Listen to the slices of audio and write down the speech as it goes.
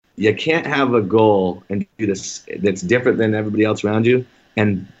you can't have a goal and do this that's different than everybody else around you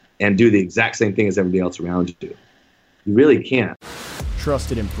and do the exact same thing as everybody else around you. You really can't.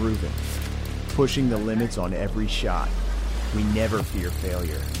 Trusted and proven, pushing the limits on every shot. We never fear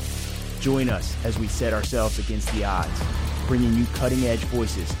failure. Join us as we set ourselves against the odds, bringing you cutting-edge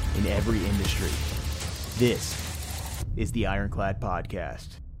voices in every industry. This is the Ironclad Podcast.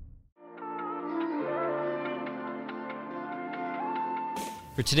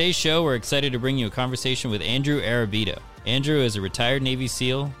 For today's show, we're excited to bring you a conversation with Andrew Arrabito. Andrew is a retired Navy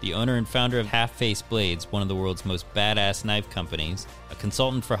SEAL, the owner and founder of Half Face Blades, one of the world's most badass knife companies, a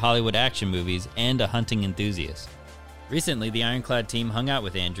consultant for Hollywood action movies, and a hunting enthusiast. Recently, the Ironclad team hung out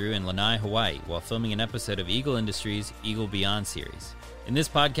with Andrew in Lanai, Hawaii, while filming an episode of Eagle Industries' Eagle Beyond series. In this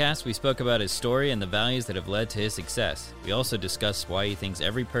podcast, we spoke about his story and the values that have led to his success. We also discussed why he thinks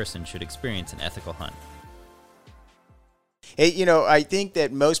every person should experience an ethical hunt. Hey, I think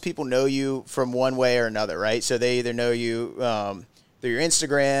that most people know you from one way or another, right? So they either know you through your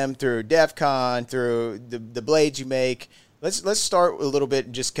Instagram, through DEF CON, through the blades you make. Let's start a little bit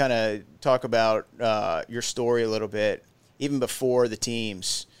and just kind of talk about your story a little bit, even before the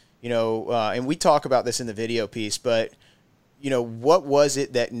teams. And we talk about this in the video piece, but what was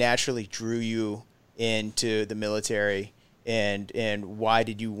it that naturally drew you into the military, and why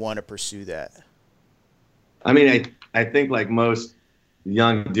did you want to pursue that? I mean, I think like most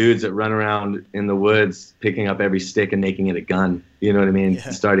young dudes that run around in the woods, picking up every stick and making it a gun, you know what I mean?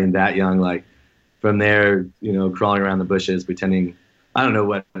 Yeah. Starting that young, like from there, crawling around the bushes, pretending, I don't know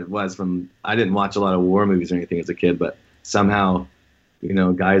what it was I didn't watch a lot of war movies or anything as a kid, but somehow,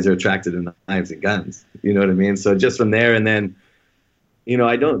 guys are attracted to knives and guns, you know what I mean? So just from there, and then,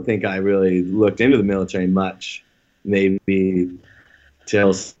 I don't think I really looked into the military much, maybe till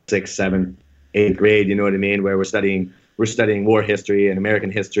 6th, 7th, 8th grade, you know what I mean, where we're studying war history and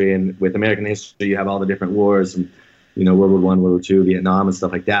American history, and with American history you have all the different wars, and World War I, World War II, Vietnam, and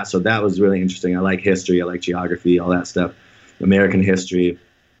stuff like that. So that was really interesting. I like history, I like geography, all that stuff, American history.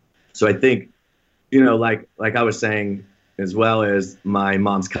 So I think, like I was saying, as well as my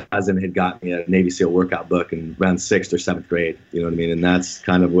mom's cousin had got me a Navy SEAL workout book in around 6th or 7th grade, you know what I mean, and that's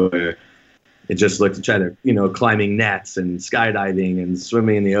kind of where it just looked to try to, climbing nets and skydiving and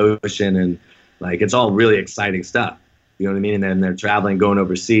swimming in the ocean, and like, it's all really exciting stuff. You know what I mean? And then they're traveling, going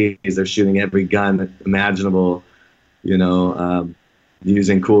overseas. They're shooting every gun imaginable,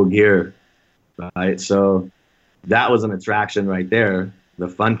 using cool gear, right? So that was an attraction right there, the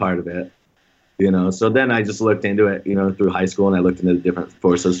fun part of it, So then I just looked into it, through high school, and I looked into the different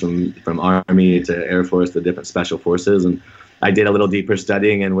forces from Army to Air Force to different special forces. And I did a little deeper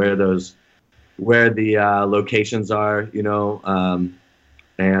studying and where the locations are,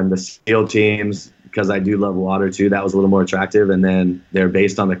 and the SEAL teams, because I do love water too, that was a little more attractive. And then they're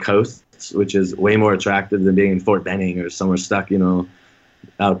based on the coasts, which is way more attractive than being in Fort Benning or somewhere stuck,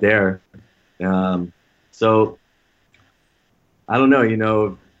 out there. So I don't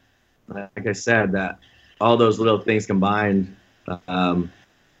know, like I said, that all those little things combined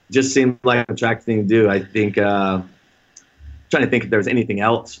just seemed like an attractive thing to do. I think, trying to think if there was anything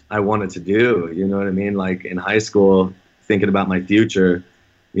else I wanted to do, you know what I mean? Like in high school, thinking about my future,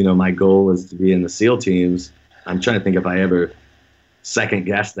 my goal was to be in the SEAL teams. I'm trying to think if I ever second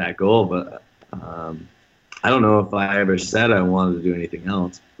guessed that goal, but I don't know if I ever said I wanted to do anything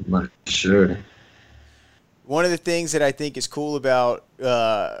else. I'm not sure. One of the things that I think is cool about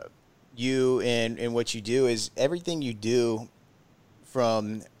you and what you do is everything you do,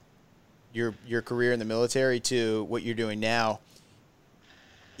 from your career in the military to what you're doing now,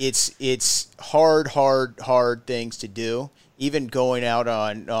 it's hard things to do. Even going out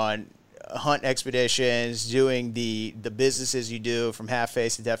on hunt expeditions, doing the businesses you do from Half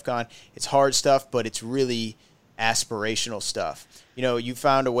Face to DEF CON, it's hard stuff, but it's really aspirational stuff. You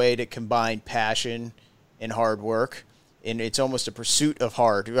found a way to combine passion and hard work, and it's almost a pursuit of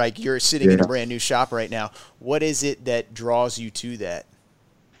hard. Like you're sitting in a brand new shop right now. What is it that draws you to that?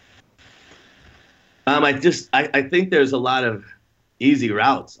 I think there's a lot of easy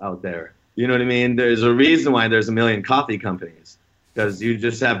routes out there. You know what I mean? There's a reason why there's a million coffee companies, because you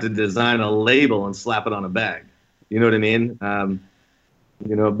just have to design a label and slap it on a bag. You know what I mean?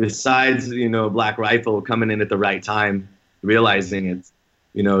 Besides, Black Rifle coming in at the right time, realizing it's,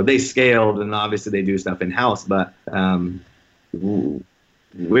 they scaled and obviously they do stuff in-house, but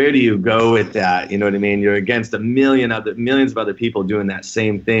where do you go with that? You know what I mean? You're against millions of other people doing that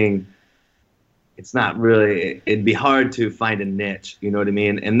same thing. It's not really, it'd be hard to find a niche, you know what I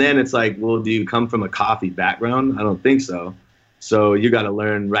mean? And then it's like, well, do you come from a coffee background? I don't think so. So you got to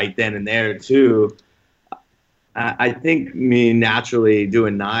learn right then and there too. I think me naturally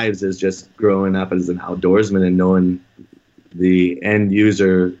doing knives is just growing up as an outdoorsman and knowing the end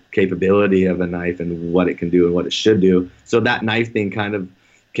user capability of a knife and what it can do and what it should do. So that knife thing kind of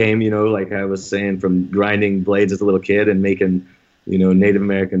came, like I was saying, from grinding blades as a little kid and making, Native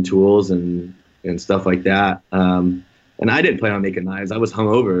American tools and stuff like that. And I didn't plan on making knives. I was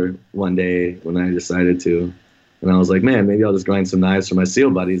hungover one day when I decided to. And I was like, man, maybe I'll just grind some knives for my SEAL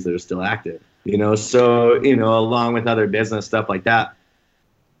buddies that are still active. So, along with other business stuff like that,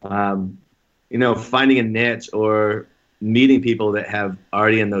 finding a niche or meeting people that have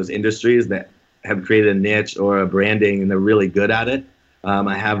already in those industries that have created a niche or a branding and they're really good at it.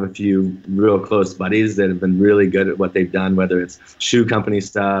 I have a few real close buddies that have been really good at what they've done, whether it's shoe company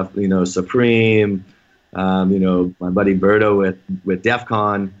stuff, Supreme, my buddy Berto with DEF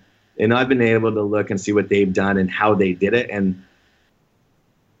CON. And I've been able to look and see what they've done and how they did it. And,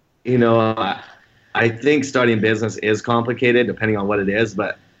 I think starting business is complicated depending on what it is,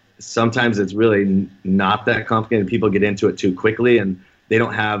 but sometimes it's really not that complicated. People get into it too quickly and they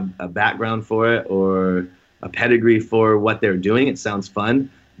don't have a background for it or a pedigree for what they're doing. It sounds fun.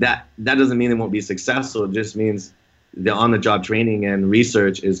 That doesn't mean it won't be successful. It just means the on-the-job training and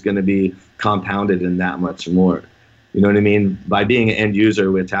research is going to be compounded in that much more. You know what I mean? By being an end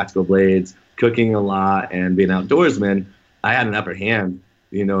user with tactical blades, cooking a lot, and being an outdoorsman, I had an upper hand,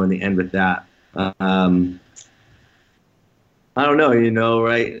 in the end with that. I don't know,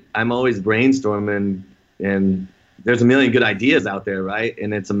 right? I'm always brainstorming, and there's a million good ideas out there, right?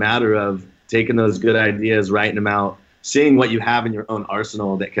 And it's a matter of taking those good ideas, writing them out, seeing what you have in your own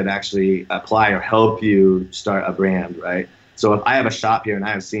arsenal that could actually apply or help you start a brand, right? So if I have a shop here and I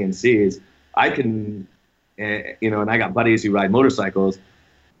have CNCs, I can, and I got buddies who ride motorcycles,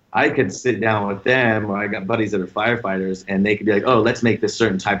 I could sit down with them, or I got buddies that are firefighters, and they could be like, oh, let's make this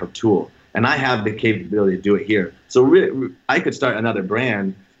certain type of tool. And I have the capability to do it here. So really, I could start another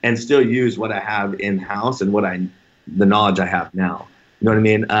brand and still use what I have in-house and the knowledge I have now. You know what I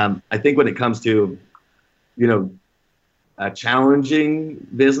mean? I think when it comes to, a challenging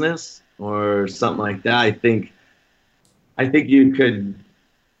business or something like that, I think you could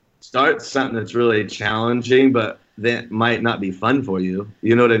start something that's really challenging, but that might not be fun for you.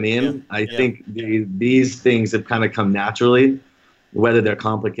 You know what I mean? Yeah. I think these things have kind of come naturally, whether they're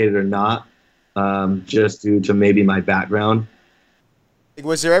complicated or not, just due to maybe my background.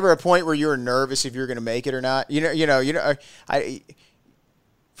 Was there ever a point where you were nervous if you were going to make it or not?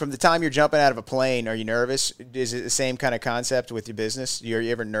 From the time you're jumping out of a plane, are you nervous? Is it the same kind of concept with your business? Are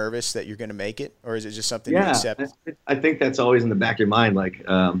you ever nervous that you're going to make it, or is it just something you accept? I think that's always in the back of your mind. Like,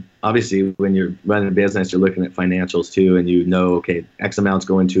 obviously, when you're running a business, you're looking at financials too, and okay, X amount's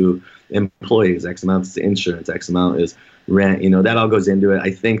going to employees, X amount's to insurance, X amount is rent. That all goes into it. I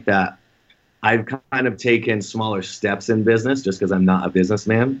think that I've kind of taken smaller steps in business just because I'm not a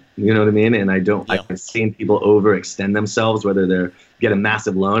businessman. You know what I mean? And I've seen people overextend themselves, whether they're get a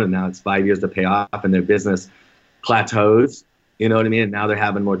massive loan and now it's 5 years to pay off and their business plateaus. You know what I mean? And now they're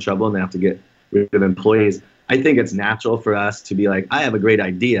having more trouble and they have to get rid of employees. I think it's natural for us to be like, I have a great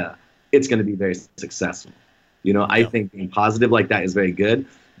idea. It's going to be very successful. I think being positive like that is very good,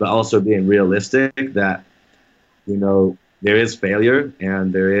 but also being realistic that, there is failure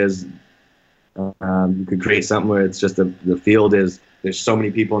and there is, you could create something where it's just the field is, there's so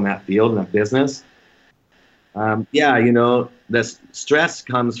many people in that field, in that business. The stress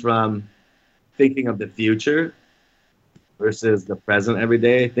comes from thinking of the future versus the present every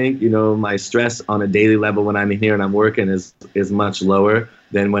day. I think, my stress on a daily level when I'm here and I'm working is much lower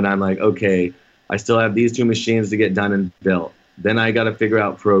than when I'm like, okay, I still have these 2 machines to get done and built. Then I got to figure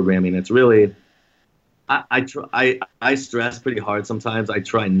out programming. It's really, I stress pretty hard sometimes. I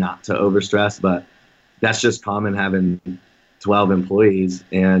try not to overstress, but that's just common having 12 employees,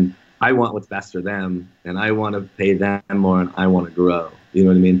 and I want what's best for them, and I want to pay them more, and I want to grow. You know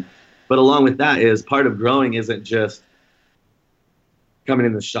what I mean? But along with that is part of growing isn't just coming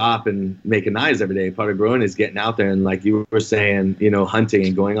in the shop and making knives every day. Part of growing is getting out there and, like you were saying, hunting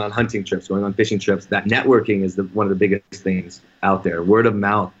and going on hunting trips, going on fishing trips. That networking is one of the biggest things out there. Word of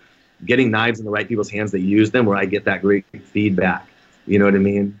mouth. Getting knives in the right people's hands that use them, where I get that great feedback. You know what I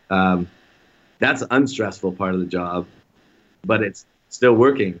mean? That's an unstressful part of the job, but it's still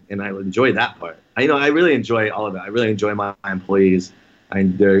working, and I enjoy that part. I really enjoy all of it. I really enjoy my employees.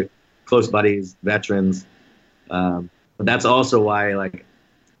 They're close buddies, veterans. But that's also why,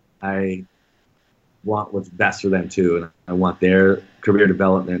 I want what's best for them too, and I want their career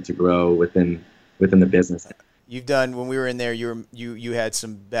development to grow within the business. You've done, when we were in there, you had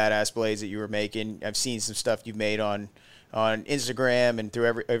some badass blades that you were making. I've seen some stuff you've made on Instagram and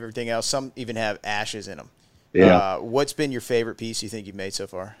through everything else. Some even have ashes in them. Yeah. What's been your favorite piece you think you've made so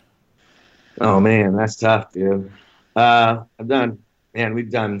far? Oh man, that's tough, dude.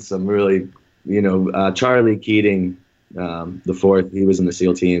 We've done some really, Charlie Keating, the fourth, he was in the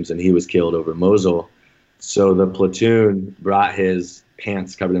SEAL teams and he was killed over Mosul. So the platoon brought his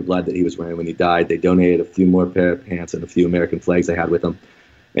pants covered in blood that he was wearing when he died. They donated a few more pair of pants and a few American flags they had with him.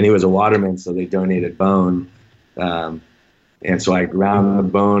 And he was a waterman, so they donated bone. And so I ground the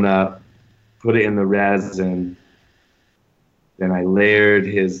bone up, put it in the resin, then I layered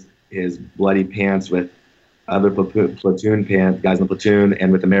his bloody pants with other platoon pants, guys in the platoon,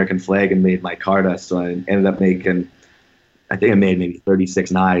 and with American flag, and made micarta. So I ended up making, I think I made maybe 36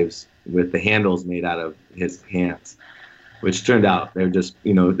 knives with the handles made out of his pants, which turned out they're just,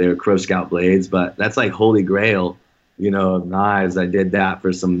 they're Crow Scout blades, but that's like holy grail, of knives. I did that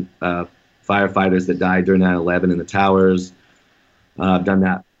for some firefighters that died during 9/11 in the towers. I've done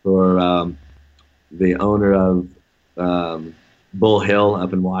that for the owner of Bull Hill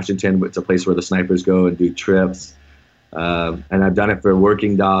up in Washington. It's a place where the snipers go and do trips. And I've done it for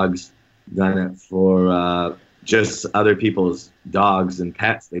working dogs, done it for just other people's dogs and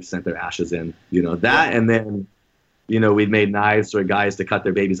pets they've sent their ashes in, that. And then, we've made knives for guys to cut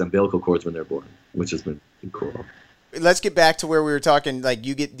their babies' umbilical cords when they're born, which has been cool. Let's get back to where we were talking, like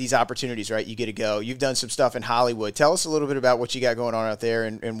you get these opportunities, right? You get to go. You've done some stuff in Hollywood. Tell us a little bit about what you got going on out there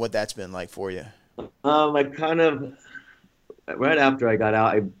and what that's been like for you. Right after I got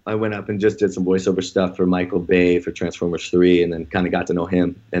out, I went up and just did some voiceover stuff for Michael Bay for Transformers 3, and then kind of got to know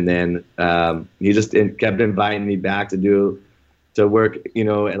him. And then he just kept inviting me back to work,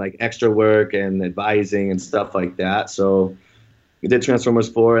 like extra work and advising and stuff like that. So we did Transformers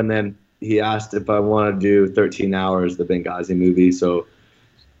 4, and then he asked if I want to do 13 Hours, the Benghazi movie. So,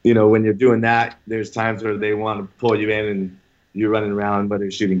 when you're doing that, there's times where they want to pull you in and you're running around, whether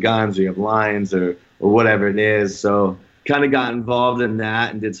you're shooting guns or you have lines or whatever it is. So kind of got involved in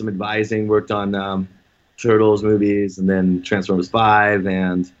that and did some advising, worked on Turtles movies and then Transformers 5.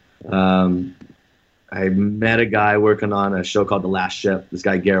 And I met a guy working on a show called The Last Ship. This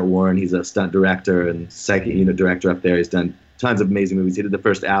guy, Garrett Warren, he's a stunt director and second unit director up there. He's done tons of amazing movies. He did the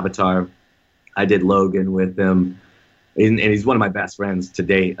first Avatar. I did Logan with him. And he's one of my best friends to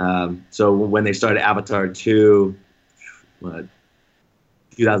date. So when they started Avatar 2,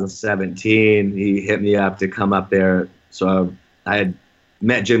 2017, he hit me up to come up there. So I had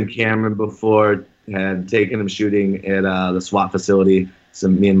met Jim Cameron before, had taken him shooting at the SWAT facility,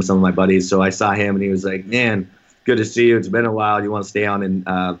 me and some of my buddies. So I saw him and he was like, man, good to see you. It's been a while. You want to stay on and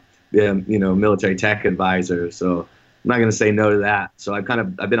be a military tech advisor. So I'm not going to say no to that. So I've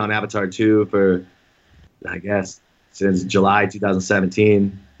been on Avatar 2 for, I guess, since July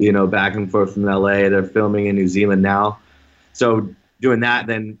 2017, back and forth from LA. They're filming in New Zealand now. So doing that,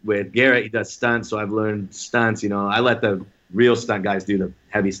 then with Garrett, he does stunts. So I've learned stunts. I let the real stunt guys do the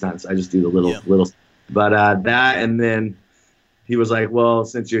heavy stunts. I just do the little. But that, and then he was like, well,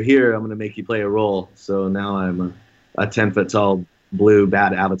 since you're here, I'm going to make you play a role. So now I'm a 10-foot tall blue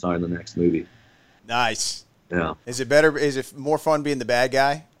bad avatar in the next movie. Nice. Yeah. Is it better? Is it more fun being the bad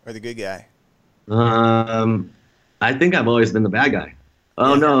guy or the good guy? I think I've always been the bad guy.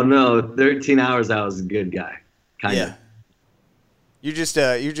 Oh, yeah. No. 13 Hours, I was a good guy. Kind of. You're just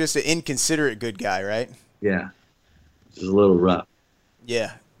an inconsiderate good guy, right? Yeah. Just a little rough.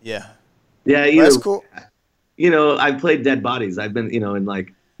 Yeah. Yeah. Well, that's cool. I've played dead bodies. I've been, in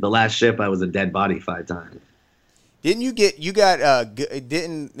like The Last Ship, I was a dead body 5 times. Didn't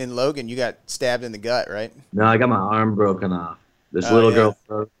in Logan, you got stabbed in the gut, right? No, I got my arm broken off. This little girl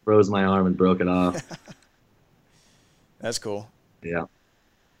froze my arm and broke it off. That's cool. Yeah.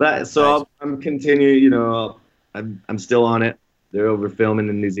 But so nice. I'm continuing, I'm still on it. They're over filming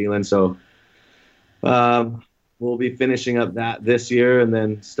in New Zealand. So we'll be finishing up that this year and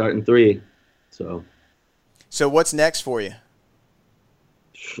then starting 3. So what's next for you?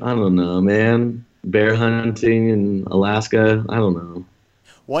 I don't know, man. Bear hunting in Alaska. I don't know.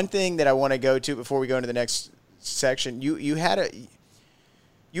 One thing that I want to go to before we go into the next section, you had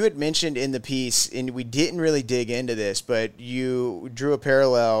mentioned in the piece, and we didn't really dig into this, but you drew a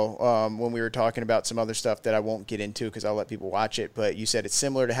parallel when we were talking about some other stuff that I won't get into because I'll let people watch it, but you said it's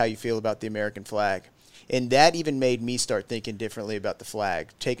similar to how you feel about the American flag. And that even made me start thinking differently about the flag,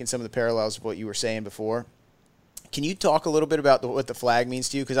 taking some of the parallels of what you were saying before. Can you talk a little bit about what the flag means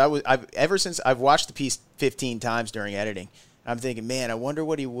to you? Because ever since I've watched the piece 15 times during editing, I'm thinking, man, I wonder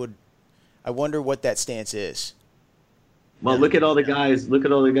what that stance is. Well, look at all the guys.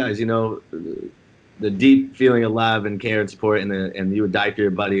 The deep feeling of love and care and support, and you would die for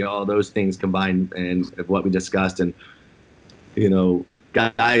your buddy. All those things combined, and of what we discussed, and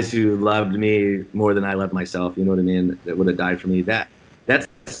guys who loved me more than I loved myself, you know what I mean, that would have died for me.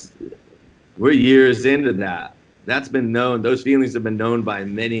 We're years into that. That's been known. Those feelings have been known by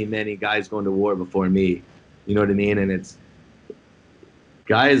many, many guys going to war before me. You know what I mean? And it's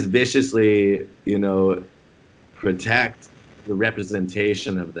guys viciously, you know, protect the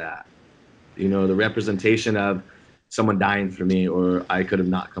representation of that. You know, the representation of someone dying for me, or I could have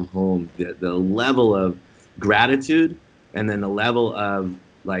not come home. The level of gratitude, and then the level of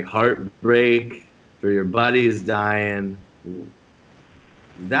like heartbreak for your buddies dying.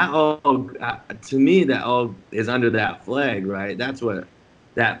 That all, to me, that all is under that flag, right? That's what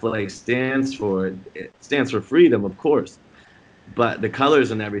that flag stands for. It stands for freedom, of course, but the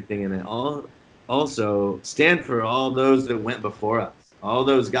colors and everything in it all also stand for all those that went before us, all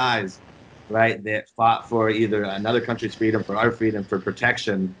those guys, right, that fought for either another country's freedom, for our freedom, for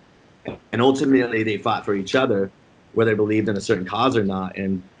protection, and ultimately they fought for each other, whether they believed in a certain cause or not,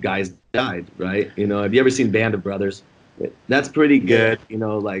 and guys died, right? You know, have you ever seen Band of Brothers? That's pretty good, you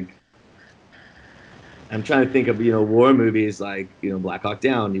know, like, I'm trying to think of, you know, war movies like, you know, Black Hawk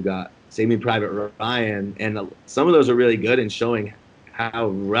Down, you got Saving Private Ryan, and some of those are really good in showing how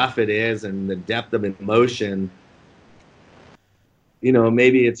rough it is and the depth of emotion. You know,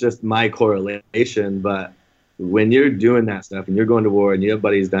 maybe it's just my correlation, but when you're doing that stuff and you're going to war and your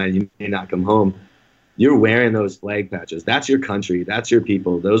buddy's dying, you may not come home, you're wearing those flag patches. That's your country. That's your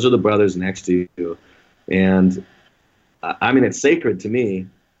people. Those are the brothers next to you. And I mean, it's sacred to me.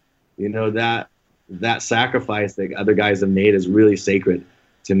 You know, that sacrifice that other guys have made is really sacred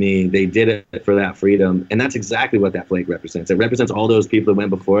to me. They did it for that freedom. And that's exactly what that flag represents. It represents all those people that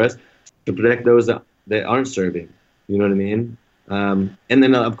went before us to protect those that aren't serving. You know what I mean? And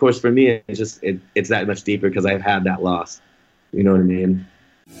then, of course, for me, it's that much deeper because I've had that loss. You know what I mean?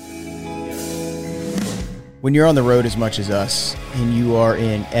 When you're on the road as much as us, and you are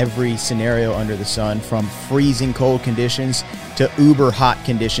in every scenario under the sun, from freezing cold conditions to uber hot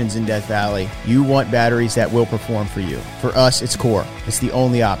conditions in Death Valley, you want batteries that will perform for you. For us, it's Core. It's the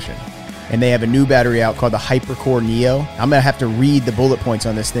only option. And they have a new battery out called the HyperCore Neo. I'm going to have to read the bullet points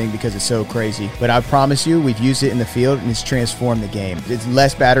on this thing because it's so crazy. But I promise you, we've used it in the field, and it's transformed the game. It's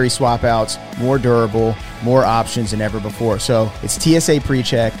less battery swap outs, more durable, more options than ever before. So it's TSA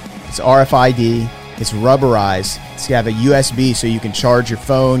pre-check, it's RFID, it's rubberized. It's got a USB so you can charge your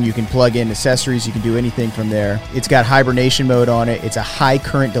phone, you can plug in accessories, you can do anything from there. It's got hibernation mode on it. It's a high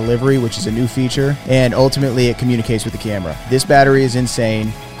current delivery, which is a new feature. And ultimately, it communicates with the camera. This battery is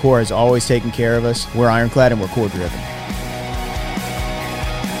insane. Core has always taken care of us. We're ironclad and we're core driven.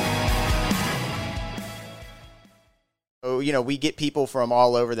 So, you know, we get people from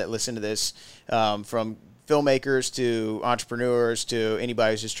all over that listen to this, from filmmakers to entrepreneurs to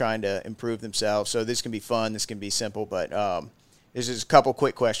anybody who's just trying to improve themselves. So this can be fun, this can be simple, but there's just a couple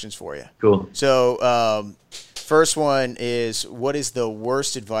quick questions for you. Cool. So first one is, what is the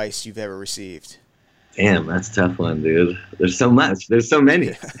worst advice you've ever received? Damn, that's a tough one, dude. There's so much. There's so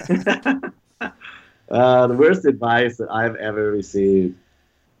many. The worst advice that I've ever received,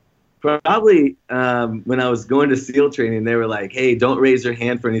 probably when I was going to SEAL training, they were like, hey, don't raise your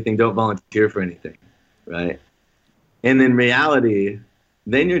hand for anything, don't volunteer for anything. Right. And in reality,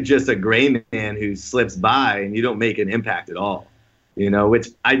 then you're just a gray man who slips by and you don't make an impact at all, you know, which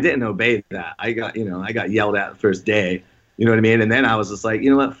I didn't obey that. I got yelled at the first day, you know what I mean? And then I was just like, you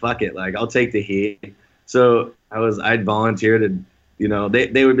know what, fuck it. Like, I'll take the heat. So I'd volunteer to, you know,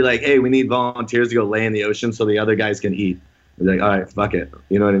 they would be like, hey, we need volunteers to go lay in the ocean so the other guys can eat. I'd be like, all right, fuck it.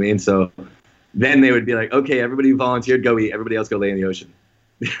 You know what I mean? So then they would be like, okay, everybody who volunteered, go eat. Everybody else go lay in the ocean.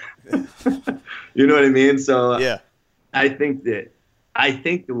 You know what I mean? So yeah, I think the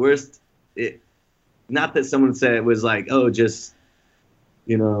worst, not that someone said it was like, oh, just,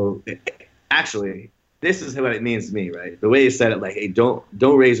 you know, actually, this is what it means to me, right? The way you said it, like, hey, don't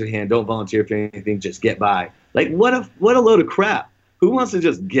raise your hand, don't volunteer for anything, just get by. Like, what a load of crap. Who wants to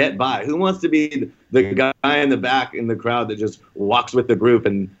just get by? Who wants to be the guy in the back in the crowd that just walks with the group?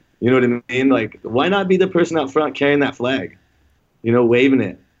 And you know what I mean? Like, why not be the person out front carrying that flag? You know, waving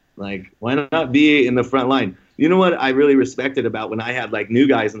it. Like, why not be in the front line? You know what I really respected about when I had, like, new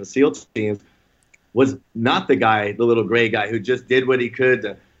guys in the SEAL teams was not the guy, the little gray guy who just did what he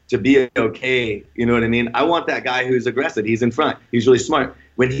could to be okay. You know what I mean? I want that guy who's aggressive. He's in front. He's really smart.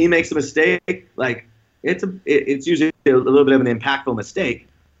 When he makes a mistake, like, it's usually a little bit of an impactful mistake.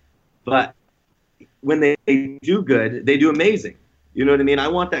 But when they do good, they do amazing. You know what I mean? I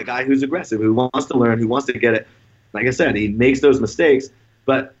want that guy who's aggressive, who wants to learn, who wants to get it. Like I said, he makes those mistakes,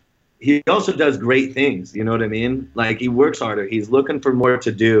 but he also does great things. You know what I mean? Like, he works harder. He's looking for more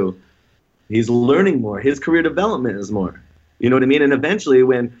to do. He's learning more. His career development is more. You know what I mean? And eventually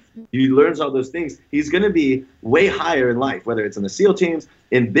when he learns all those things, he's going to be way higher in life, whether it's in the SEAL teams,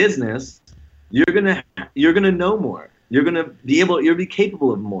 in business. You're going to know more. You're going to be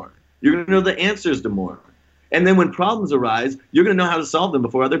capable of more. You're going to know the answers to more. And then when problems arise, you're going to know how to solve them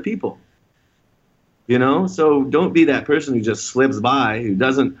before other people. You know, so don't be that person who just slips by, who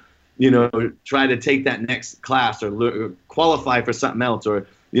doesn't, try to take that next class or qualify for something else, or,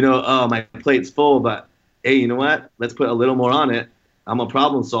 oh, my plate's full, but hey, you know what? Let's put a little more on it. I'm a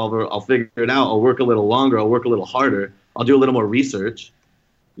problem solver. I'll figure it out. I'll work a little longer. I'll work a little harder. I'll do a little more research.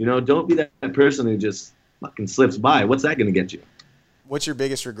 Don't be that person who just fucking slips by. What's that going to get you? What's your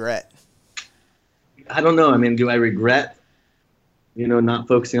biggest regret? I don't know. I mean, do I regret, not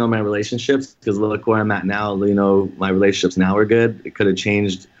focusing on my relationships? Because look where I'm at now. My relationships now are good. It could have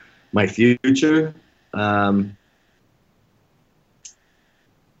changed my future. I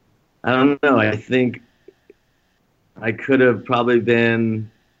don't know. I think I could have probably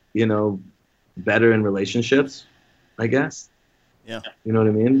been, better in relationships, I guess. Yeah. You know what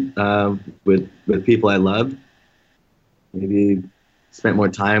I mean? With people I loved. Maybe spent more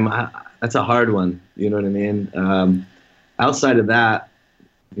time. That's a hard one. You know what I mean? Outside of that,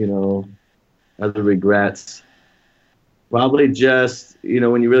 other regrets, probably just,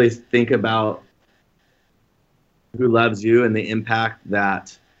 when you really think about who loves you and the impact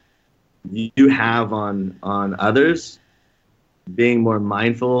that you have on others, being more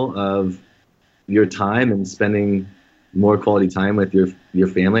mindful of your time and spending more quality time with your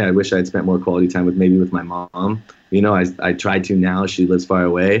family. I wish I'd spent more quality time with my mom. I try to now. She lives far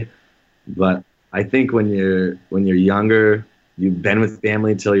away, but I think when you're younger, you've been with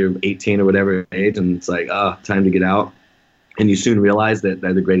family till you're 18 or whatever age, and it's like, oh, time to get out. And you soon realize that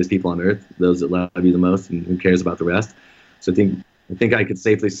they're the greatest people on earth, those that love you the most, and who cares about the rest. So I think I could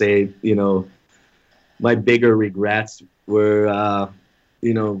safely say, my bigger regrets were,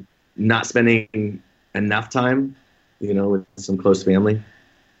 not spending enough time, with some close family.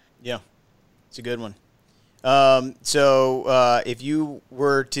 Yeah, it's a good one. So if you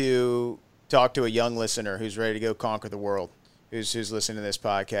were to talk to a young listener who's ready to go conquer the world, who's listening to this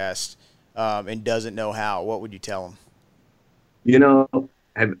podcast, and doesn't know how, what would you tell them?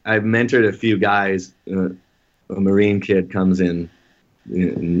 I've mentored a few guys. A Marine kid comes in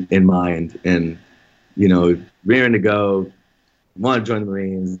mind, and rearing to go, want to join the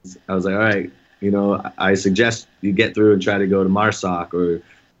Marines. I was like, all right, I suggest you get through and try to go to MARSOC or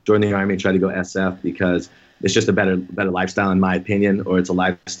join the Army, try to go SF, because it's just a better lifestyle in my opinion, or it's a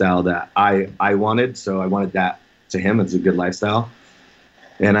lifestyle that I wanted. So I wanted that to him. It's a good lifestyle.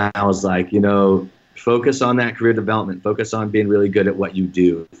 And I was like, focus on that career development, focus on being really good at what you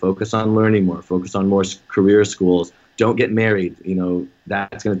do, focus on learning more, focus on more career schools. Don't get married.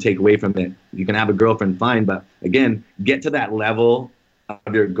 That's going to take away from it. You can have a girlfriend, fine, but again, get to that level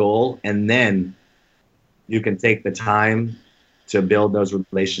of your goal, and then you can take the time to build those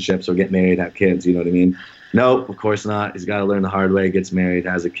relationships or get married, have kids. You know what I mean? No, of course not. He's got to learn the hard way, gets married,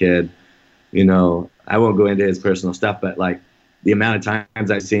 has a kid. I won't go into his personal stuff, but like the amount of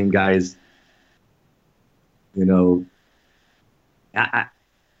times I've seen guys, do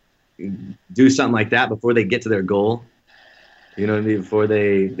something like that before they get to their goal. Before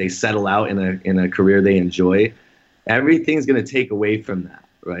they settle out in a career they enjoy. Everything's going to take away from that,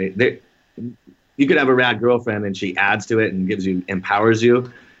 right? You could have a rad girlfriend and she adds to it and empowers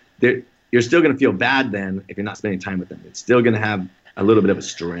you. You're still going to feel bad then if you're not spending time with them. It's still going to have a little bit of a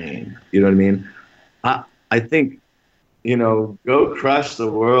strain. You know what I mean? I think, go crush the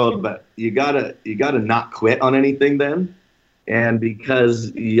world, but you gotta not quit on anything then. And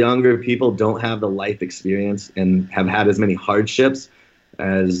because younger people don't have the life experience and have had as many hardships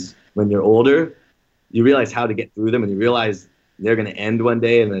as when you're older, you realize how to get through them, and you realize they're going to end one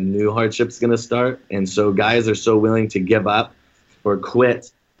day and a new hardship's going to start. And so guys are so willing to give up or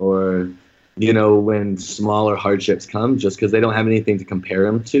quit or, when smaller hardships come, just because they don't have anything to compare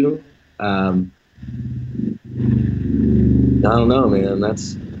them to. I don't know, man.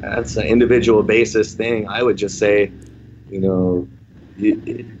 That's an individual basis thing. I would just say, if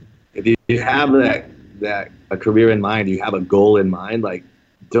you have a career in mind, you have a goal in mind, like,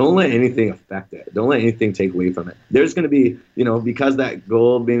 don't let anything affect it. Don't let anything take away from it. There's going to be, because that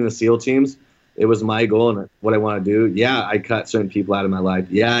goal being the SEAL teams, it was my goal and what I want to do. Yeah, I cut certain people out of my life.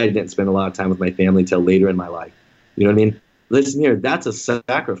 Yeah, I didn't spend a lot of time with my family till later in my life. You know what I mean? Listen here, that's a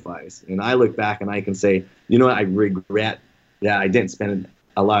sacrifice. And I look back and I can say, I regret that I didn't spend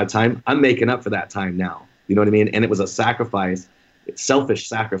a lot of time. I'm making up for that time now. You know what I mean? And it was a sacrifice, selfish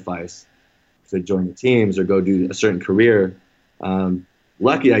sacrifice to join the teams or go do a certain career.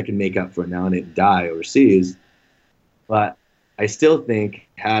 Lucky I can make up for it now and didn't die overseas. But I still think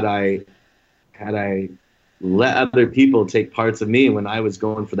had I let other people take parts of me when I was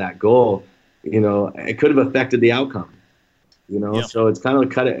going for that goal, it could have affected the outcome. Yeah. So it's kind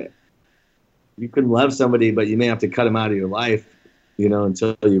of you can love somebody, but you may have to cut them out of your life,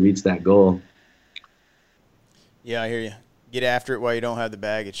 until you reach that goal. Yeah, I hear you. Get after it while you don't have the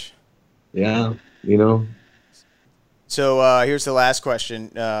baggage. Yeah, So here's the last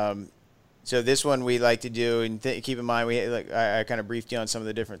question. So this one we like to do, and keep in mind, I kind of briefed you on some of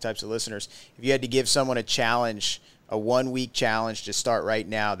the different types of listeners. If you had to give someone a challenge, a 1 week challenge to start right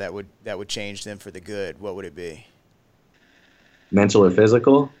now, that would change them for the good, what would it be? Mental or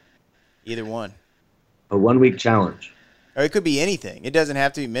physical? Either one. A 1 week challenge. Or it could be anything. It doesn't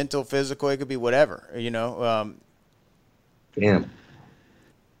have to be mental, physical. It could be whatever. Damn.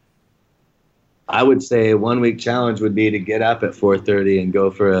 I would say a 1 week challenge would be to get up at 4:30 and go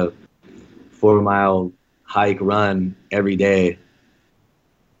for a 4-mile hike run every day.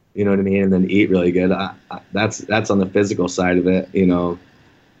 You know what I mean? And then eat really good. That's on the physical side of it. I'm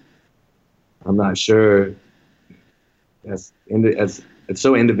not sure. It's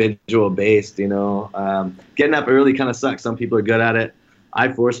so individual based. Getting up early kind of sucks. Some people are good at it.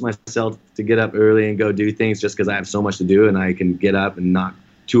 I force myself to get up early and go do things just because I have so much to do, and I can get up and knock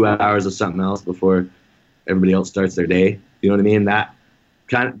 2 hours of something else before everybody else starts their day. You know what I mean? That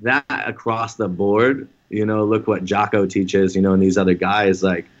across the board, look what Jocko teaches, and these other guys,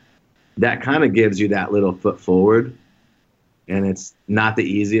 like, that kind of gives you that little foot forward, and it's not the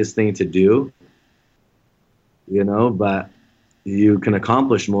easiest thing to do, but you can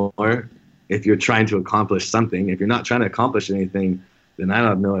accomplish more if you're trying to accomplish something. If you're not trying to accomplish anything, then I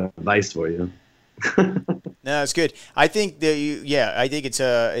have no advice for you. No, it's good. I think I think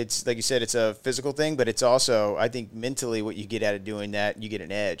it's like you said, it's a physical thing, but it's also, I think, mentally what you get out of doing that, you get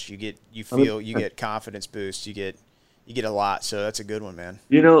an edge. You get confidence boost. You get a lot. So that's a good one, man.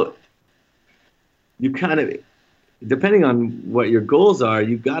 You kind of, depending on what your goals are,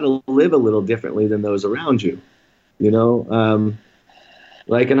 you got to live a little differently than those around you.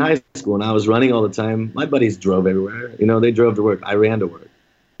 Like in high school, when I was running all the time, my buddies drove everywhere. They drove to work. I ran to work.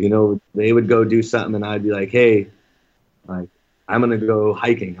 They would go do something, and I'd be like, hey, like, I'm going to go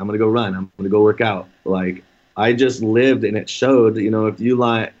hiking. I'm going to go run. I'm going to go work out. Like, I just lived, and it showed,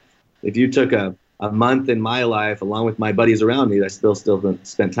 if you took a month in my life along with my buddies around me that I still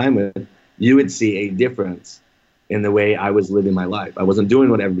spent time with, you would see a difference in the way I was living my life. I wasn't doing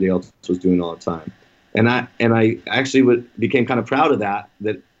what everybody else was doing all the time. And I actually became kind of proud of that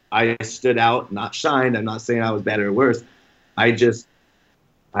I stood out, not shined. I'm not saying I was better or worse.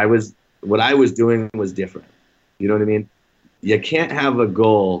 What I was doing was different. You know what I mean? You can't have a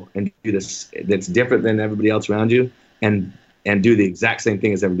goal and do this that's different than everybody else around you and do the exact same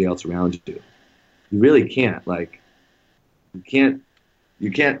thing as everybody else around you. You really can't. Like, you can't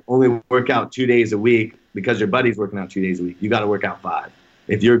only work out 2 days a week because your buddy's working out 2 days a week. You got to work out 5.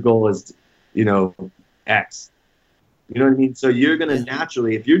 If your goal is, X. You know what I mean? So you're going to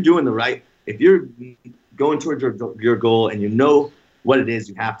naturally, if you're going towards your goal and you know what it is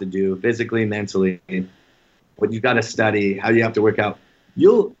you have to do physically, mentally, what you got to study, how you have to work out,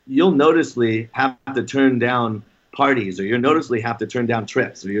 you'll noticeably have to turn down parties, or you'll noticeably have to turn down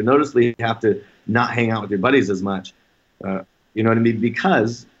trips, or you'll noticeably have to not hang out with your buddies as much. You know what I mean?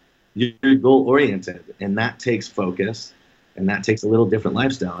 Because you're goal oriented, and that takes focus, and that takes a little different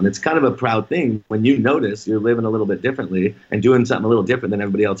lifestyle. And it's kind of a proud thing when you notice you're living a little bit differently and doing something a little different than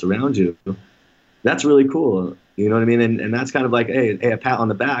everybody else around you. That's really cool. You know what I mean? And that's kind of like, hey, a pat on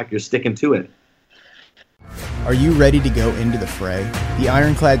the back, you're sticking to it. Are you ready to go into the fray? The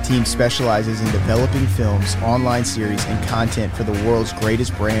Ironclad team specializes in developing films, online series, and content for the world's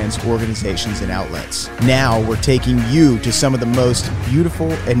greatest brands, organizations, and outlets. Now we're taking you to some of the most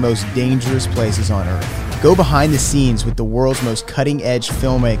beautiful and most dangerous places on Earth. Go behind the scenes with the world's most cutting-edge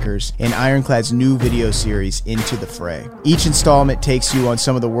filmmakers in Ironclad's new video series, Into the Fray. Each installment takes you on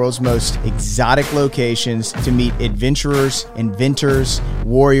some of the world's most exotic locations to meet adventurers, inventors,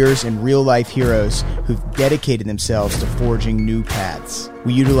 warriors, and real-life heroes who've dedicated themselves to forging new paths.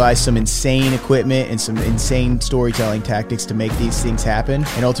 We utilize some insane equipment and some insane storytelling tactics to make these things happen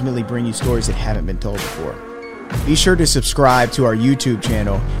and ultimately bring you stories that haven't been told before. Be sure to subscribe to our YouTube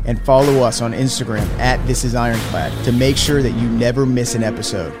channel and follow us on Instagram @ThisIsIronclad to make sure that you never miss an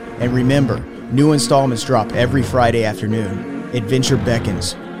episode. And remember, new installments drop every Friday afternoon. Adventure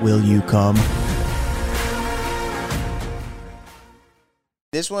beckons. Will you come?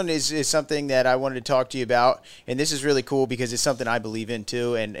 This one is something that I wanted to talk to you about, and this is really cool because it's something I believe in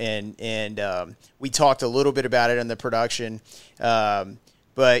too, and we talked a little bit about it in the production.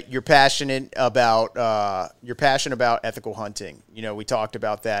 but you're passionate about ethical hunting. You know, we talked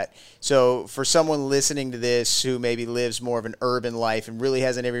about that. So for someone listening to this who maybe lives more of an urban life and really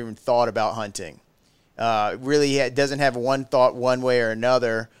hasn't ever even thought about hunting, doesn't have one thought one way or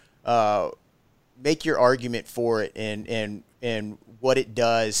another, make your argument for it and what it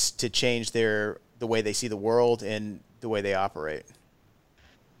does to change the way they see the world and the way they operate.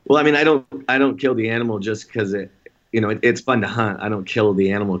 Well, I mean, I don't kill the animal just because it's fun to hunt. I don't kill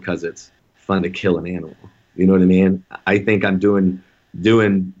the animal because it's fun to kill an animal. You know what I mean? I think I'm doing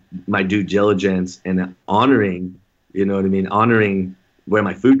my due diligence and honoring, you know what I mean? Honoring where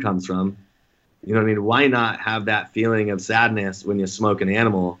my food comes from. You know what I mean? Why not have that feeling of sadness when you smoke an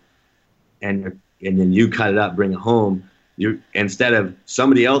animal and then you cut it up, bring it home? Instead of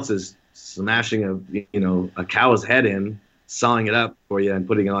somebody else is smashing a cow's head in, sawing it up for you and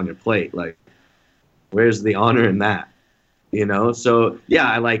putting it on your plate. Like, where's the honor in that? You know? So yeah,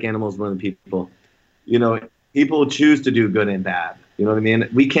 I like animals more than people. You know, people choose to do good and bad. You know what I mean?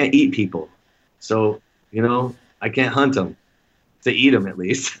 We can't eat people. So, you know, I can't hunt them to eat them at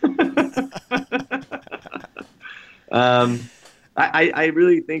least. I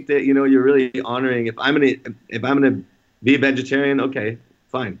really think that, you know, you're really honoring, if I'm gonna be a vegetarian, okay,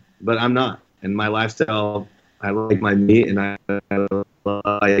 fine. But I'm not. And my lifestyle, I like my meat, and I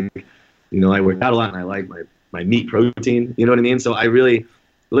like, you know, I work out a lot, and I like my meat protein. You know what I mean? So I really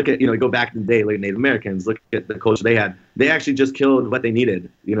look at, you know, go back in the day, like Native Americans, look at the culture they had. They actually just killed what they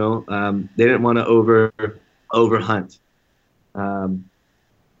needed. You know, they didn't want to over hunt.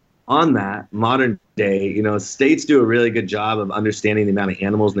 On that, modern day, you know, states do a really good job of understanding the amount of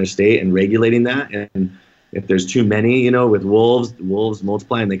animals in their state and regulating that. And if there's too many, you know, with wolves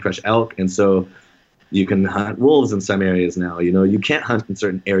multiply and they crush elk, and so you can hunt wolves in some areas now. You know, you can't hunt in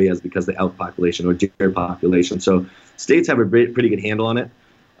certain areas because of the elk population or deer population. So states have a pretty good handle on it.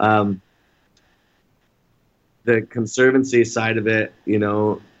 The conservancy side of it, you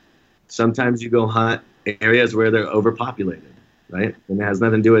know, sometimes you go hunt areas where they're overpopulated, right? And it has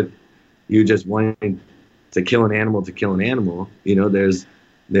nothing to do with you just wanting to kill an animal to kill an animal. You know, there's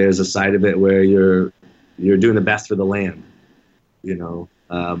a side of it where you're doing the best for the land, you know.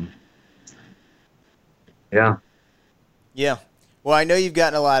 Yeah. Yeah. Well, I know you've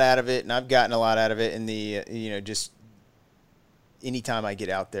gotten a lot out of it, and I've gotten a lot out of it in the, you know, just anytime I get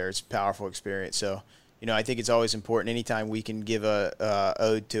out there, it's a powerful experience. So, you know, I think it's always important anytime we can give a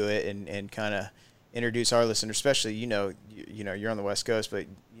ode to it and kind of introduce our listeners, especially, you know, you're on the West Coast, but,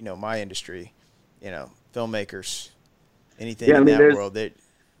 you know, my industry, you know, filmmakers, anything in that world that,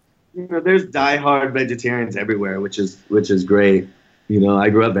 you know, there's diehard vegetarians everywhere, which is great. You know, I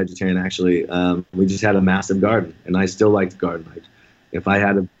grew up vegetarian, actually. We just had a massive garden, and I still like to garden. Like, if I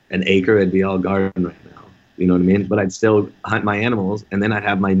had an acre, it'd be all garden right now. You know what I mean? But I'd still hunt my animals, and then I'd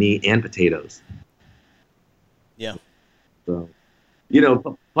have my meat and potatoes. Yeah. So, you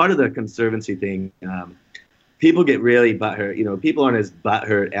know, part of the conservancy thing, people get really butthurt. You know, people aren't as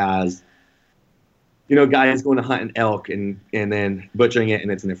butthurt as, you know, guys going to hunt an elk and then butchering it, and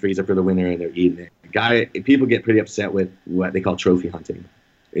it's in the freezer for the winter and they're eating it. People get pretty upset with what they call trophy hunting.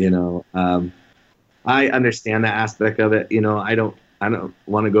 You know, I understand that aspect of it. You know, I don't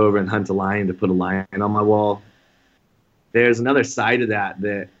want to go over and hunt a lion to put a lion on my wall. There's another side of that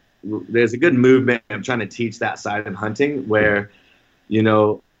there's a good movement of trying to teach that side of hunting where, you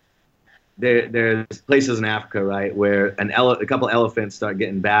know, there's places in Africa, right, where a couple elephants start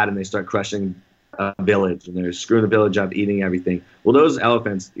getting bad and they start crushing a village, and they're screwing the village up, eating everything. Well, those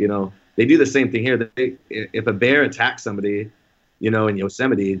elephants, you know, they do the same thing here. If a bear attacks somebody, you know, in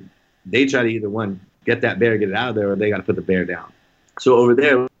Yosemite, they try to either one, get that bear, get it out of there, or they got to put the bear down. So over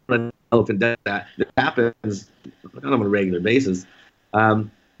there, when an elephant does that, it happens on a regular basis.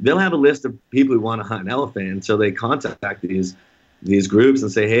 They'll have a list of people who want to hunt an elephant, and so they contact these groups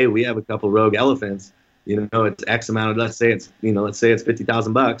and say, hey, we have a couple rogue elephants. You know, it's X amount of, let's say it's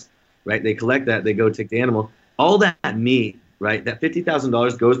 $50,000. Right? They collect that, they go take the animal. All that meat, right? That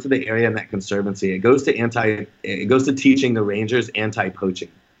 $50,000 goes to the area and that conservancy. It goes to teaching the rangers anti-poaching,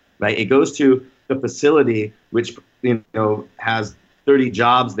 right? It goes to the facility, which, you know, has 30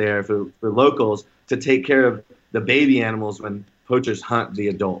 jobs there for locals to take care of the baby animals when poachers hunt the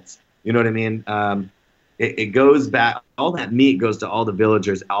adults. You know what I mean? It goes back, all that meat goes to all the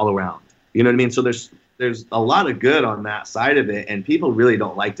villagers all around. You know what I mean? So there's a lot of good on that side of it, and people really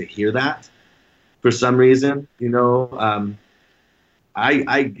don't like to hear that for some reason. You know,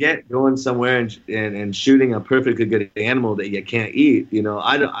 I get going somewhere and shooting a perfectly good animal that you can't eat. You know,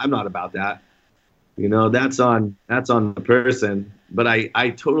 I'm not about that. You know, that's on the person. But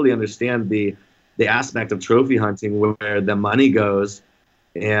I totally understand the aspect of trophy hunting where the money goes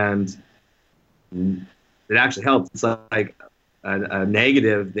and it actually helps. It's like a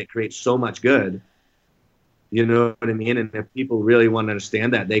negative that creates so much good. You know what I mean? And if people really want to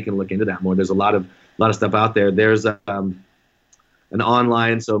understand that, they can look into that more. There's a lot of stuff out there. There's an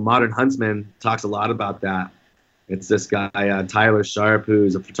online, so Modern Huntsman talks a lot about that. It's this guy, Tyler Sharp,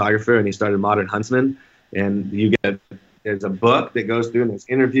 who's a photographer, and he started Modern Huntsman. And there's a book that goes through, and there's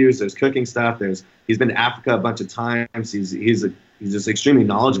interviews, there's cooking stuff. He's been to Africa a bunch of times. He's just extremely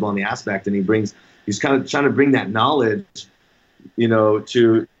knowledgeable in the aspect, and he's kind of trying to bring that knowledge,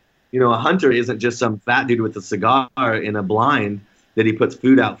 to, a hunter isn't just some fat dude with a cigar in a blind that he puts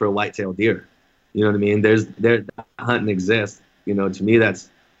food out for a white-tailed deer. You know what I mean? That hunting exists. To me, that's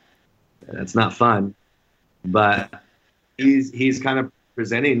not fun. But he's kind of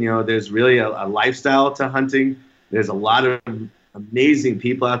presenting, there's really a lifestyle to hunting. There's a lot of amazing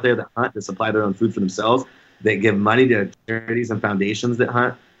people out there that hunt, that supply their own food for themselves, that give money to charities and foundations that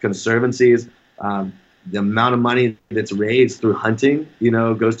hunt, conservancies. The amount of money that's raised through hunting,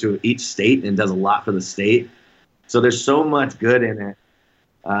 goes to each state and does a lot for the state. So there's so much good in it.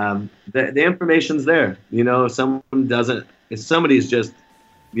 The information's there. If somebody's just,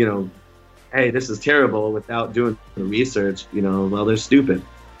 hey, this is terrible, without doing the research, well, they're stupid.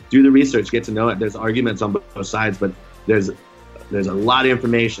 Do the research, get to know it. There's arguments on both sides, but there's a lot of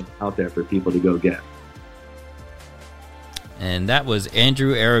information out there for people to go get. And that was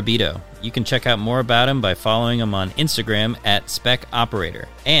Andrew Arrabito. You can check out more about him by following him on Instagram at SpecOperator.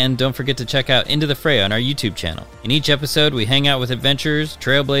 And don't forget to check out Into the Fray on our YouTube channel. In each episode, we hang out with adventurers,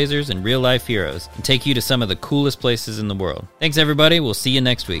 trailblazers, and real-life heroes, and take you to some of the coolest places in the world. Thanks, everybody. We'll see you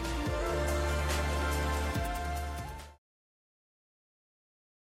next week.